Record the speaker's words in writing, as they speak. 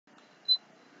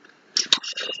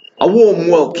A warm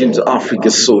welcome to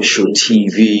Africa Social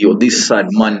TV on this sad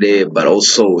Monday, but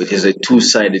also it is a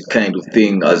two-sided kind of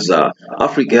thing as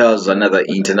Africa has another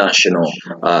international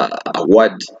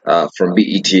award from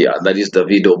BET, that is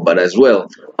Davido, but as well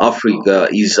Africa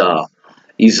is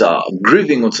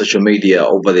grieving on social media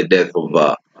over the death of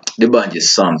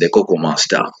DBANJ's son, the Coco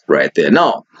Master, right there.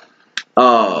 Now,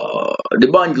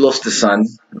 DBANJ lost the son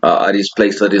at his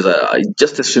place. That is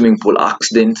just a swimming pool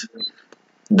accident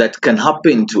that can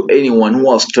happen to anyone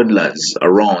who has toddlers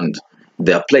around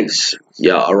their place,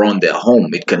 yeah, around their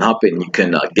home. It can happen. You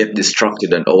can get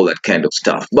distracted and all that kind of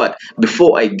stuff. But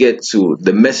before I get to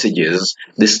the messages,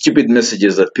 the stupid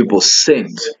messages that people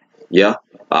send, yeah,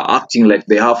 acting like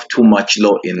they have too much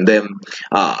law in them,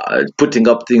 putting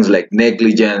up things like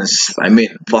negligence. I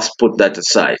mean, first put that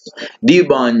aside.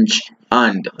 DBANJ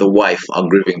and the wife are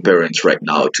grieving parents right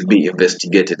now to be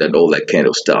investigated and all that kind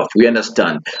of stuff. We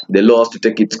understand the law has to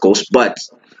take its course, but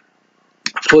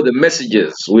for the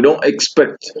messages, we don't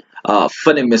expect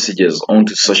funny messages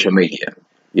onto social media.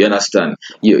 You understand?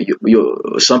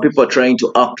 Some people are trying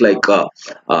to act like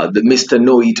the Mr.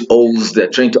 Know-It-Alls. They're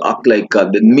trying to act like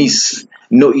the Miss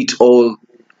Know-It-All.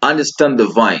 Understand the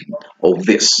vine of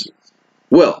this.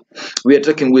 Well, we are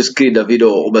talking WIZKID,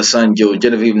 DAVIDO, OBASANJO,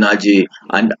 Genevieve Naji,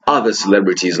 and other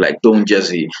celebrities like Don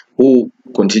Jazzy, who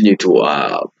continue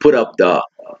to put up the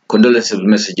condolence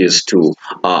messages to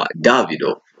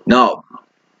DAVIDO. Now,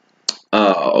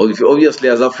 obviously,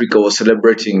 as Africa was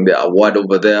celebrating the award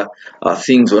over there,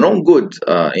 things were not good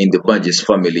in the DBANJ's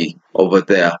family over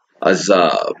there. As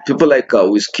people like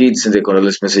WIZKID sent a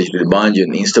condolence message to DBANJ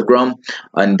on Instagram,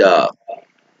 and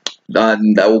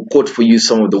I will quote for you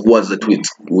some of the words that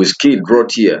WIZKID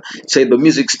wrote here. Say, the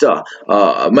music star,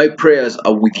 my prayers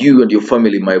are with you and your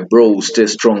family, my bro. Stay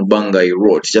strong, banga, he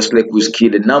wrote. Just like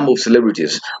WIZKID, a number of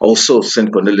celebrities also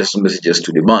sent condolence messages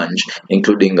to DBANJ,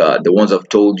 including the ones I've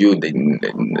told you, the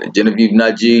Genevieve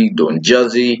Naji, Don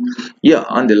Jazzy, yeah,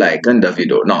 and the like, and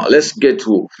Davido. Now, let's get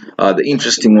to the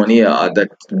interesting one here,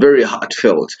 that very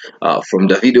heartfelt from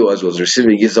Davido as was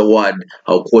receiving his award.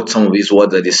 I'll quote some of his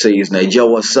words that he says, Nigeria,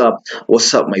 what's up?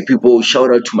 What's up, my people?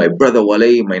 Shout out to my brother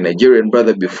Wale, my Nigerian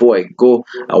brother. Before I go,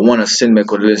 I want to send my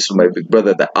condolences to my big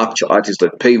brother, the actual artist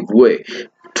that paved way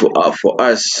to for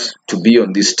us to be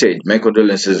on this stage. My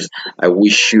condolences. I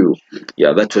wish you.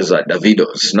 Yeah, that was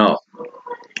Davido's. Now,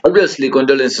 obviously,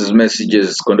 condolence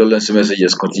messages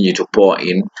continue to pour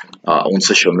in on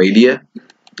social media,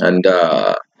 and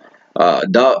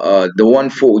the one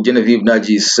for Genevieve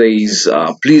Naji says,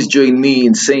 please join me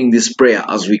in saying this prayer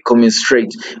as we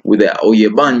commiserate with the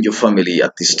Oyebanjo family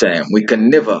at this time. We can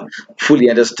never fully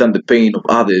understand the pain of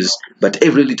others, but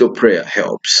every little prayer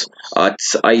helps. At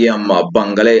I am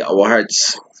Bangale, our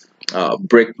hearts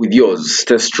break with yours.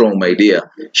 Stay strong, my dear,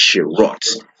 she wrote.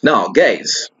 Now,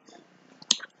 guys,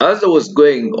 as I was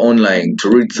going online to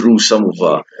read through some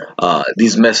of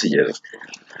these messages,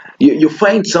 you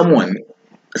find someone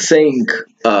saying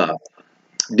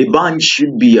DBANJ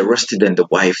should be arrested and the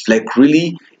wife. Like,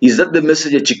 really? Is that the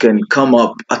message that you can come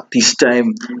up at this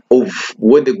time of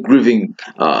when the grieving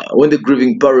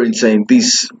parents are in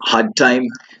this hard time?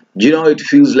 Do you know it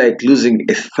feels like losing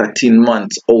a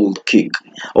 13-month-old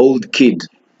kid,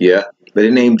 yeah, by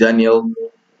the name Daniel?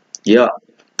 Yeah,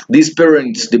 these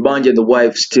parents, DBANJ and the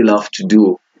wife, still have to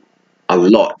do a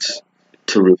lot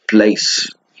to replace.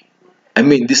 I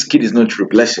mean, this kid is not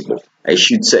replaceable, I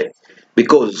should say,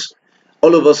 because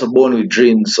all of us are born with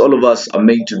dreams. All of us are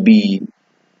meant to be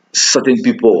certain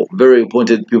people, very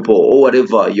important people, or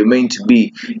whatever you're meant to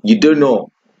be. You don't know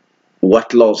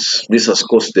what loss this has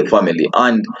caused the family,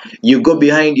 and you go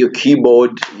behind your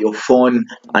keyboard, your phone,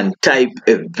 and type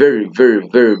a very, very,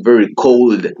 very, very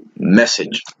cold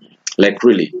message. Like,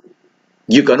 really?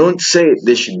 You cannot say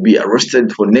they should be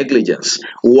arrested for negligence.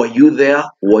 Were you there?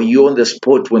 Were you on the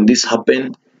spot when this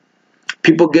happened?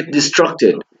 People get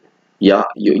distracted. Yeah,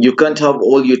 you can't have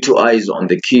all your two eyes on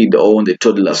the kid or on the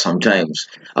toddler sometimes.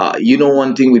 You know,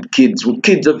 one thing with kids are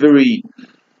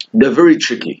they're very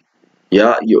tricky.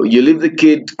 Yeah, you leave the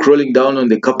kid crawling down on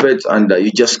the carpet, and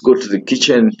you just go to the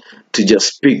kitchen to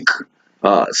just pick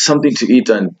something to eat,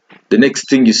 and the next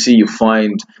thing you see, you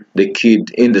find the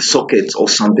kid in the socket or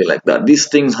something like that. These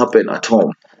things happen at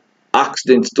home.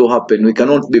 Accidents do happen. We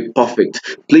cannot be perfect.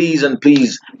 Please and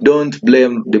please don't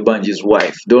blame DBANJ's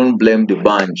wife. Don't blame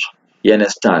DBANJ. You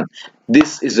understand?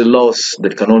 This is a loss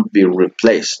that cannot be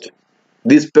replaced.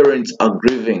 These parents are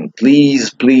grieving.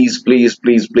 Please, please, please,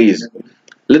 please, please.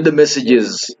 Let the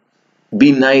messages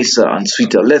be nicer and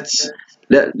sweeter. Let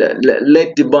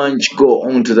DBANJ go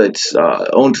onto that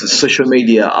onto the social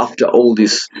media after all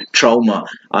this trauma,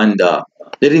 and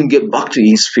Let him get back to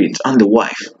his feet and the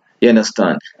wife. You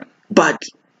understand? But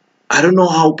I don't know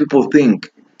how people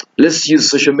think. Let's use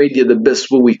social media the best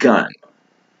way we can.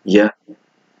 Yeah,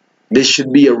 they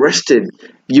should be arrested.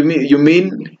 You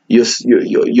mean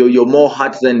you're more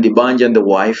hurt than DBANJ and the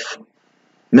wife?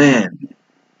 Man,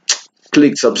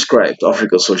 click subscribe to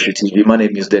Africa Social TV. My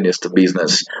name is Dennis the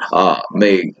Business.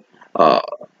 May uh,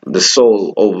 the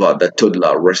soul of the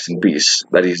toddler rest in peace.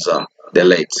 That is the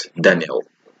late Daniel.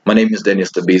 My name is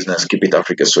Dennis the Business. Keep it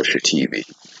Africa Social TV.